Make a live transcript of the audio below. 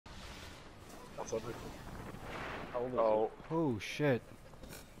something. Oh. Oh shit.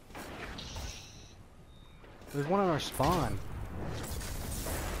 There's one on our spawn.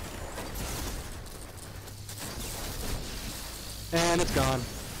 And it's gone.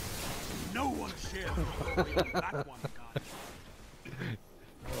 No one shares that one, guys.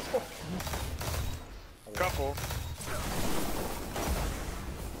 Couple.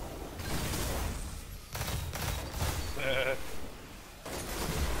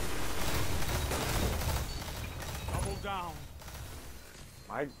 Double down.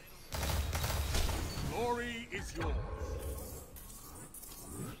 My. Glory is yours.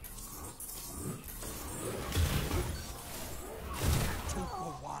 2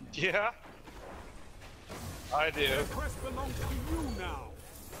 for 1. Yeah. I do. The quest belongs to you now.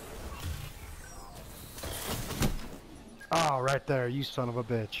 Oh, right there, you son of a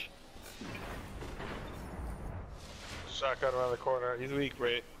bitch. Shotgun around the corner. He's weak,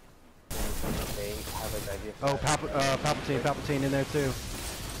 right? Oh, Palpatine in there too.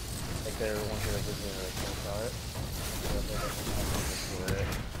 Like they're one who visiting the saw it.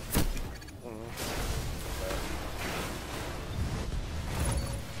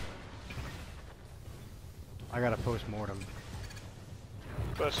 I got a post-mortem.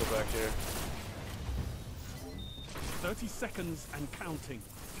 Special back here. 30 seconds and counting.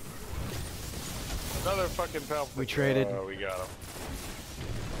 Another fucking Palpatine. We traded. Oh, we got him.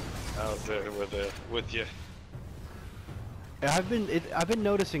 I was there with you. I've been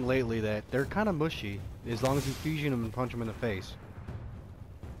noticing lately that they're kind of mushy as long as you fusion them and punch them in the face.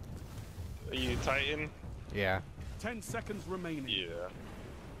 Are you Titan? Yeah. 10 seconds remaining. Yeah.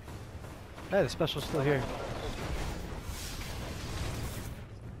 Hey, the special's still here.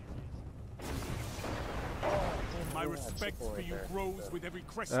 My respect for you grows with every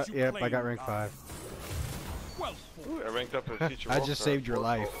crest you Yep, claim, I got rank guys. 5. Well fought. Ooh, I ranked up a future. I just saved your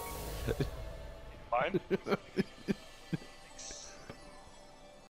life. Mine?